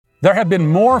There have been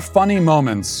more funny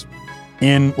moments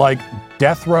in like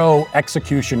death row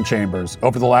execution chambers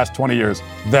over the last 20 years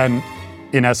than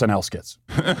in SNL skits.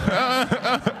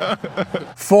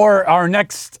 For our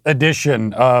next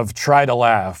edition of Try to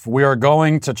Laugh, we are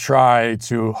going to try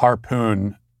to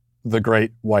harpoon the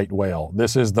great white whale.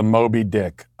 This is the Moby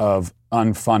Dick of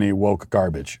unfunny woke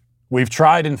garbage. We've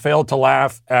tried and failed to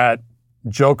laugh at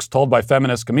jokes told by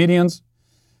feminist comedians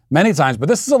many times, but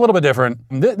this is a little bit different.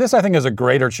 This, I think, is a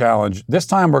greater challenge. This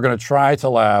time, we're going to try to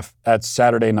laugh at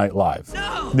Saturday Night Live.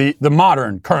 No! The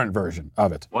modern, current version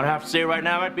of it. What I have to say right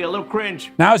now might be a little cringe.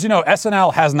 Now, as you know,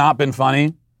 SNL has not been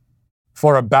funny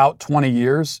for about 20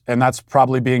 years, and that's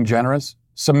probably being generous.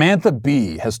 Samantha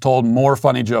Bee has told more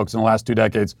funny jokes in the last 2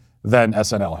 decades than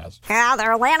SNL has. Yeah,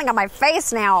 they're landing on my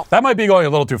face now. That might be going a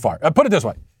little too far. Put it this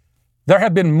way. There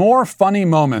have been more funny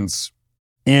moments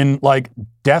in like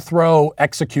death row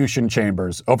execution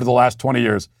chambers over the last 20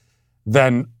 years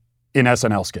than in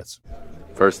SNL skits.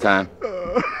 First time.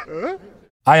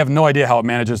 I have no idea how it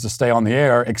manages to stay on the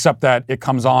air, except that it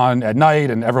comes on at night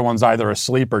and everyone's either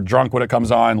asleep or drunk when it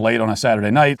comes on late on a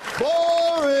Saturday night.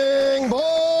 Boring.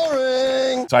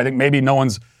 So I think maybe no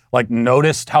one's like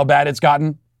noticed how bad it's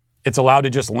gotten. It's allowed to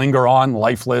just linger on,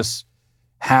 lifeless,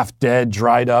 half dead,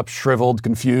 dried up, shriveled,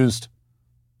 confused.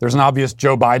 There's an obvious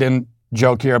Joe Biden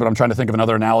joke here, but I'm trying to think of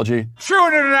another analogy. True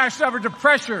international effort to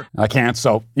pressure. I can't,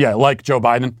 so yeah, like Joe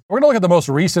Biden. We're going to look at the most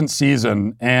recent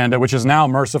season, and which is now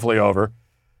mercifully over,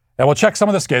 and we'll check some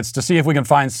of the skits to see if we can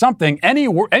find something,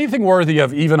 anything worthy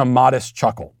of even a modest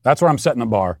chuckle. That's where I'm setting the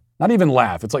bar. Not even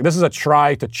laugh. It's like this is a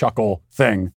try to chuckle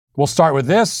thing. We'll start with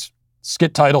this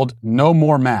skit titled "No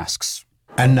More Masks."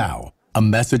 And now, a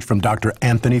message from Dr.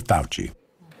 Anthony Fauci.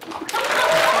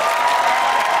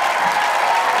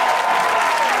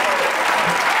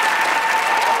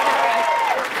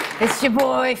 It's your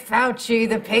boy, Fauci,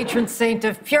 the patron saint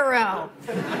of Purell.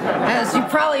 As you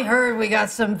probably heard, we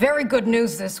got some very good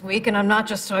news this week, and I'm not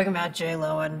just talking about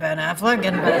J-Lo and Ben Affleck.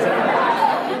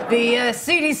 The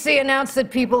CDC announced that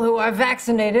people who are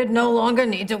vaccinated no longer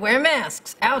need to wear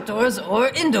masks, outdoors or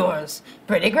indoors.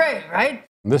 Pretty great, right?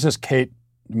 This is Kate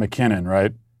McKinnon,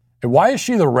 right? Why is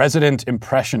she the resident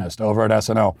impressionist over at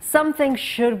SNL? Some things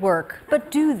should work,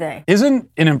 but do they? Isn't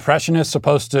an impressionist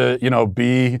supposed to,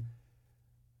 be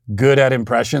good at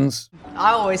impressions?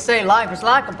 I always say life is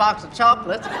like a box of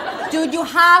chocolates. Dude, you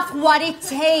have what it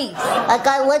takes. That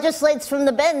guy legislates from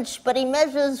the bench, but he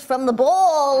measures from the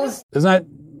balls. Isn't that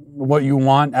what you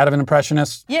want out of an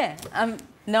impressionist? Yeah,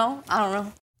 no, I don't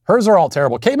know. Hers are all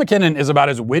terrible. Kate McKinnon is about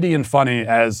as witty and funny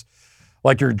as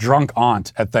like your drunk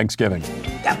aunt at Thanksgiving.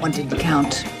 That one didn't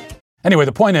count. Anyway,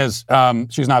 the point is,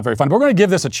 she's not very funny. But we're going to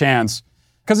give this a chance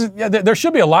because there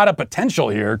should be a lot of potential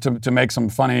here to make some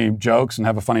funny jokes and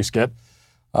have a funny skit.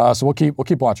 So we'll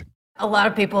keep watching. A lot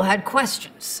of people had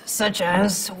questions, such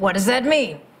as, what does that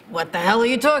mean? What the hell are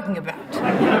you talking about?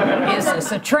 Is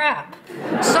this a trap?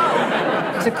 So,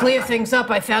 to clear things up,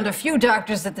 I found a few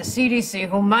doctors at the CDC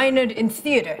who minored in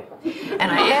theater,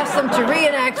 and I asked them to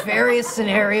reenact various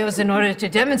scenarios in order to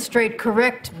demonstrate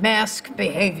correct mask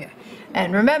behavior.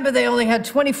 And remember, they only had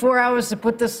 24 hours to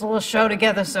put this little show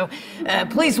together, so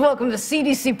please welcome the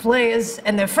CDC players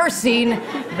and their first scene,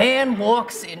 man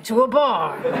walks into a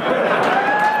bar.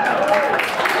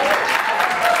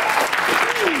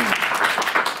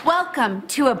 Welcome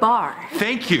to a bar.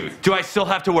 Thank you. Do I still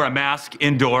have to wear a mask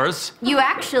indoors? You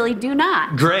actually do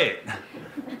not. Great.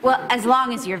 Well, as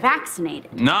long as you're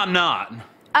vaccinated. No, I'm not.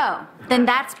 Oh, then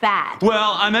that's bad.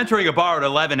 Well, I'm entering a bar at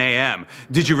 11 a.m.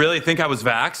 Did you really think I was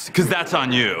vaxxed? Because that's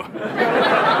on you.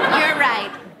 You're right.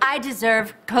 I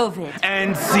deserve COVID.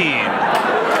 And scene.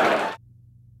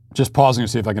 Just pausing to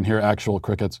see if I can hear actual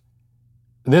crickets.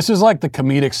 This is like the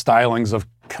comedic stylings of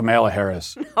Kamala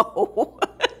Harris. No.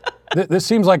 This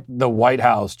seems like the White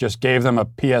House just gave them a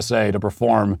PSA to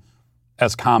perform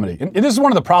as comedy. And this is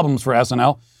one of the problems for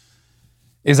SNL,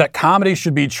 is that comedy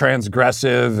should be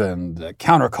transgressive and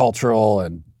countercultural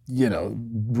and,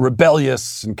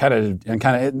 rebellious and kind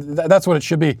of that's what it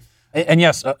should be. And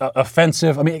yes,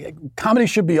 offensive. I mean, comedy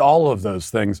should be all of those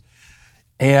things.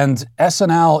 And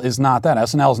SNL is not that.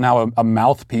 SNL is now a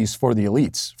mouthpiece for the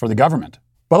elites, for the government.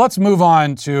 But let's move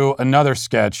on to another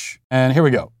sketch. And here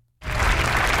we go.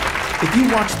 If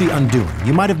you watched The Undoing,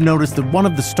 you might have noticed that one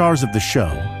of the stars of the show,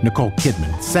 Nicole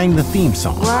Kidman, sang the theme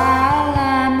song. While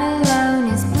I'm alone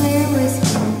as blue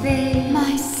as can be,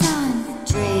 my son,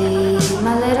 dream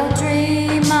a little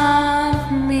dream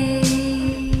of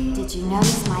me. Did you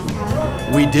notice my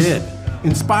coat? We did.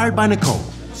 Inspired by Nicole,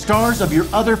 stars of your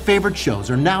other favorite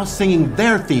shows are now singing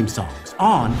their theme songs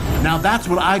on Now That's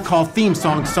What I Call Theme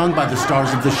Songs Sung by the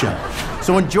Stars of the Show.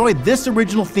 So enjoy this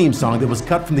original theme song that was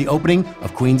cut from the opening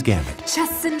of Queen's Gambit.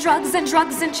 Chess and drugs and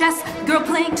drugs and chess. Girl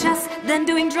playing chess, then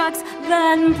doing drugs,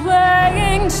 then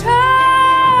playing chess.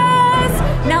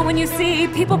 Now when you see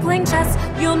people playing chess,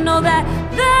 you'll know that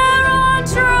they're on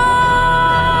drugs.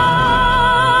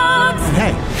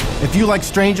 Hey, if you like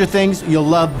Stranger Things, you'll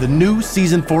love the new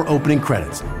Season 4 opening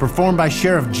credits, performed by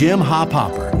Sheriff Jim Hop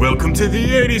Hopper. Welcome to the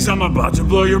 80s, I'm about to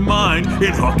blow your mind.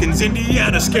 In Hawkins,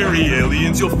 Indiana, scary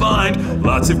aliens you'll find.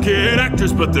 Lots of kid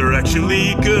actors, but they're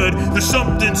actually good. There's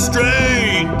something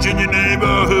strange in your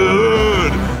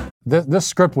neighborhood. This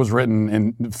script was written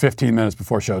in 15 minutes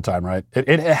before showtime, right?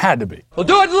 It had to be. We'll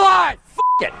do it live. F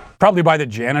it. Probably by the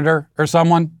janitor or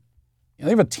someone. They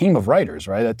have a team of writers,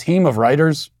 right? A team of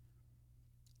writers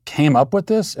came up with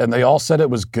this, and they all said it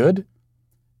was good,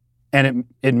 and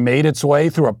it made its way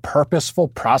through a purposeful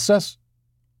process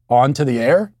onto the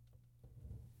air?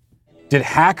 Did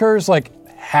hackers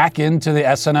hack into the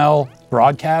SNL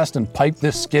broadcast and pipe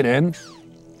this skit in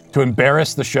to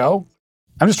embarrass the show?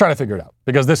 I'm just trying to figure it out,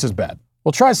 because this is bad.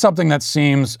 We'll try something that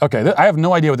seems, okay, I have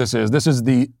no idea what this is. This is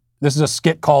a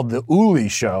skit called The Uli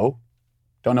Show.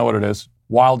 Don't know what it is.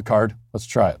 Wild card. Let's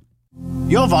try it.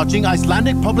 You're watching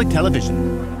Icelandic public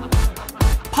television.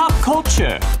 Pop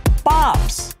culture,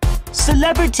 bops,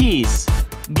 celebrities,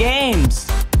 games,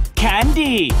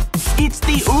 candy. It's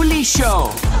the Uli Show.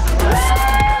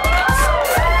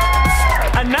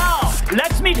 And now,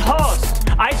 let's meet host,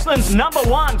 Iceland's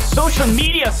 #1 social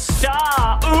media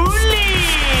star, Uli.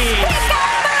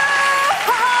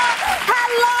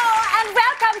 Hello and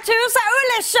welcome to the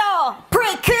Uli Show.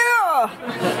 Pretty cool.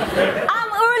 I'm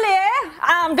Uli,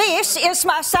 and this is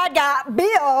my saga,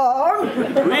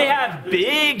 Bjorn. We have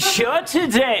big show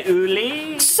today,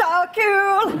 Uli. So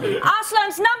cool.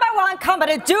 Iceland's #1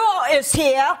 comedy duo is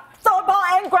here,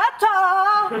 Thorborg and Greta.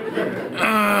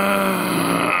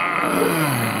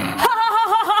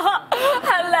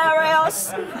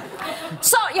 Hilarious.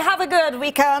 So, you have a good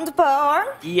weekend, Bjorn?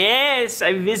 Yes,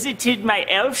 I visited my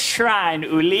elf shrine,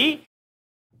 Uli.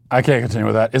 I can't continue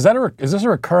with that. Is this a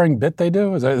recurring bit they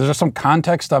do? Is there some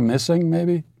context I'm missing,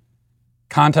 maybe?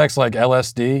 Context like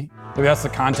LSD? Maybe that's the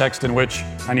context in which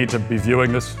I need to be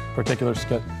viewing this particular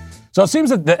skit. So it seems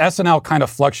that the SNL kind of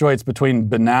fluctuates between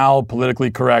banal, politically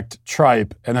correct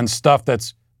tripe and then stuff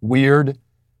that's weird,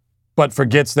 but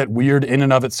forgets that weird in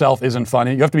and of itself isn't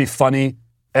funny. You have to be funny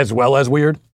as well as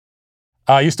weird.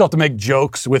 You still have to make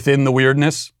jokes within the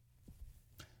weirdness.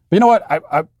 But you know what?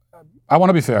 I want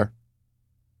to be fair.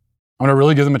 I'm going to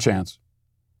really give them a chance,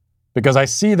 because I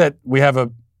see that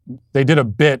they did a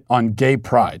bit on gay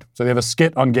pride. So they have a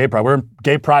skit on gay pride. We're in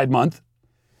Gay Pride Month,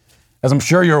 as I'm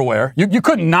sure you're aware. You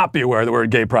could not be aware that we're in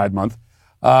Gay Pride Month,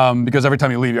 because every time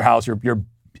you leave your house, you're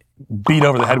beat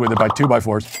over the head with it by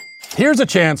 2x4s. Here's a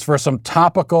chance for some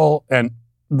topical and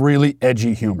really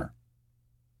edgy humor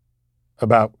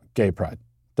about gay pride.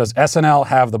 Does SNL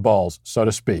have the balls, so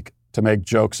to speak, to make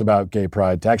jokes about gay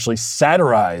pride, to actually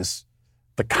satirize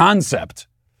the concept?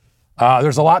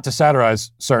 There's a lot to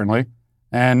satirize, certainly,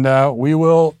 and we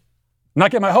will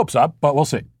not get my hopes up, but we'll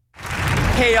see.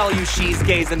 Hey, all you she's,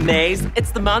 gays, and nays.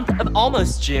 It's the month of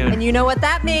almost June. And you know what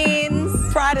that means.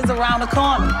 Pride is around the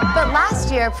corner. But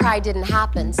last year, Pride didn't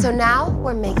happen, so now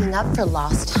we're making up for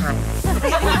lost time.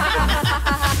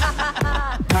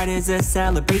 Pride is a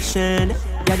celebration.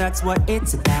 Yeah, that's what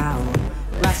it's about.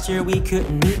 Last year we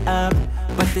couldn't meet up,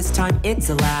 but this time it's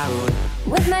allowed.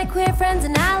 With my queer friends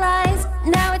and allies,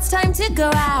 now it's time to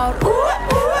go out. Ooh,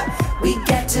 ooh, we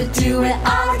get to do it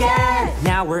all again.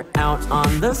 Now we're out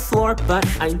on the floor, but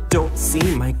I don't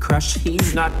see my crush.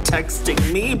 He's not texting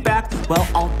me back. Well,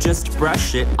 I'll just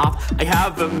brush it off. I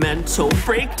have a mental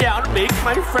breakdown. Make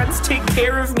my friends take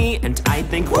care of me, and I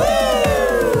think,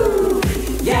 woo!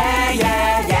 Yeah,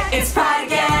 yeah, yeah, it's Pride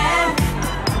again.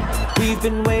 We've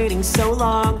been waiting so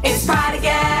long. It's Pride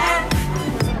again.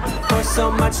 For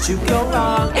so much to go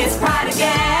wrong. It's Pride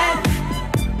again.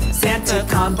 Santa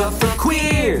combo for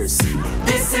queers.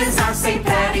 This is our St.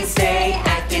 Patty's Day.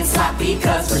 Acting sloppy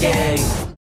because we're gay.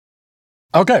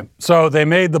 Okay, so they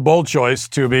made the bold choice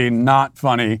to be not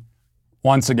funny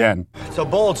once again. It's a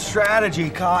bold strategy,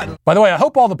 Cotton. By the way, I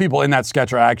hope all the people in that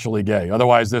sketch are actually gay.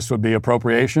 Otherwise, this would be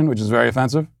appropriation, which is very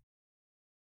offensive.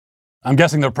 I'm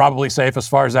guessing they're probably safe as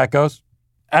far as that goes.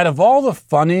 Out of all the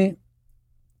funny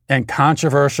and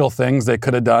controversial things they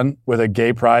could have done with a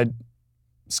gay pride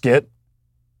skit,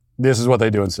 this is what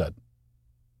they do instead.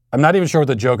 I'm not even sure what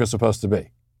the joke is supposed to be.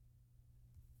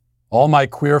 All my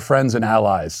queer friends and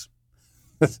allies.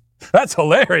 That's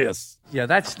hilarious. Yeah,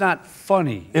 that's not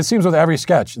funny. It seems with every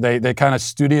sketch, they kind of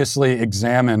studiously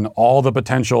examine all the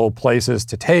potential places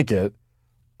to take it,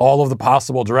 all of the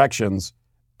possible directions,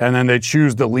 and then they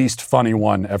choose the least funny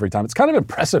one every time. It's kind of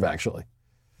impressive, actually.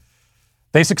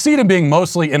 They succeed in being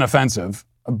mostly inoffensive,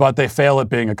 but they fail at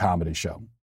being a comedy show,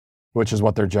 which is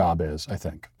what their job is, I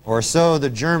think. Or so the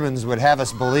Germans would have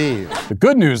us believe. The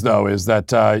good news, though, is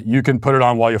that you can put it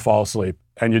on while you fall asleep,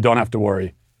 and you don't have to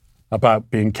worry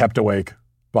about being kept awake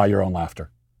by your own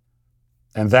laughter.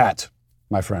 And that,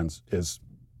 my friends, is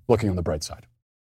looking on the bright side.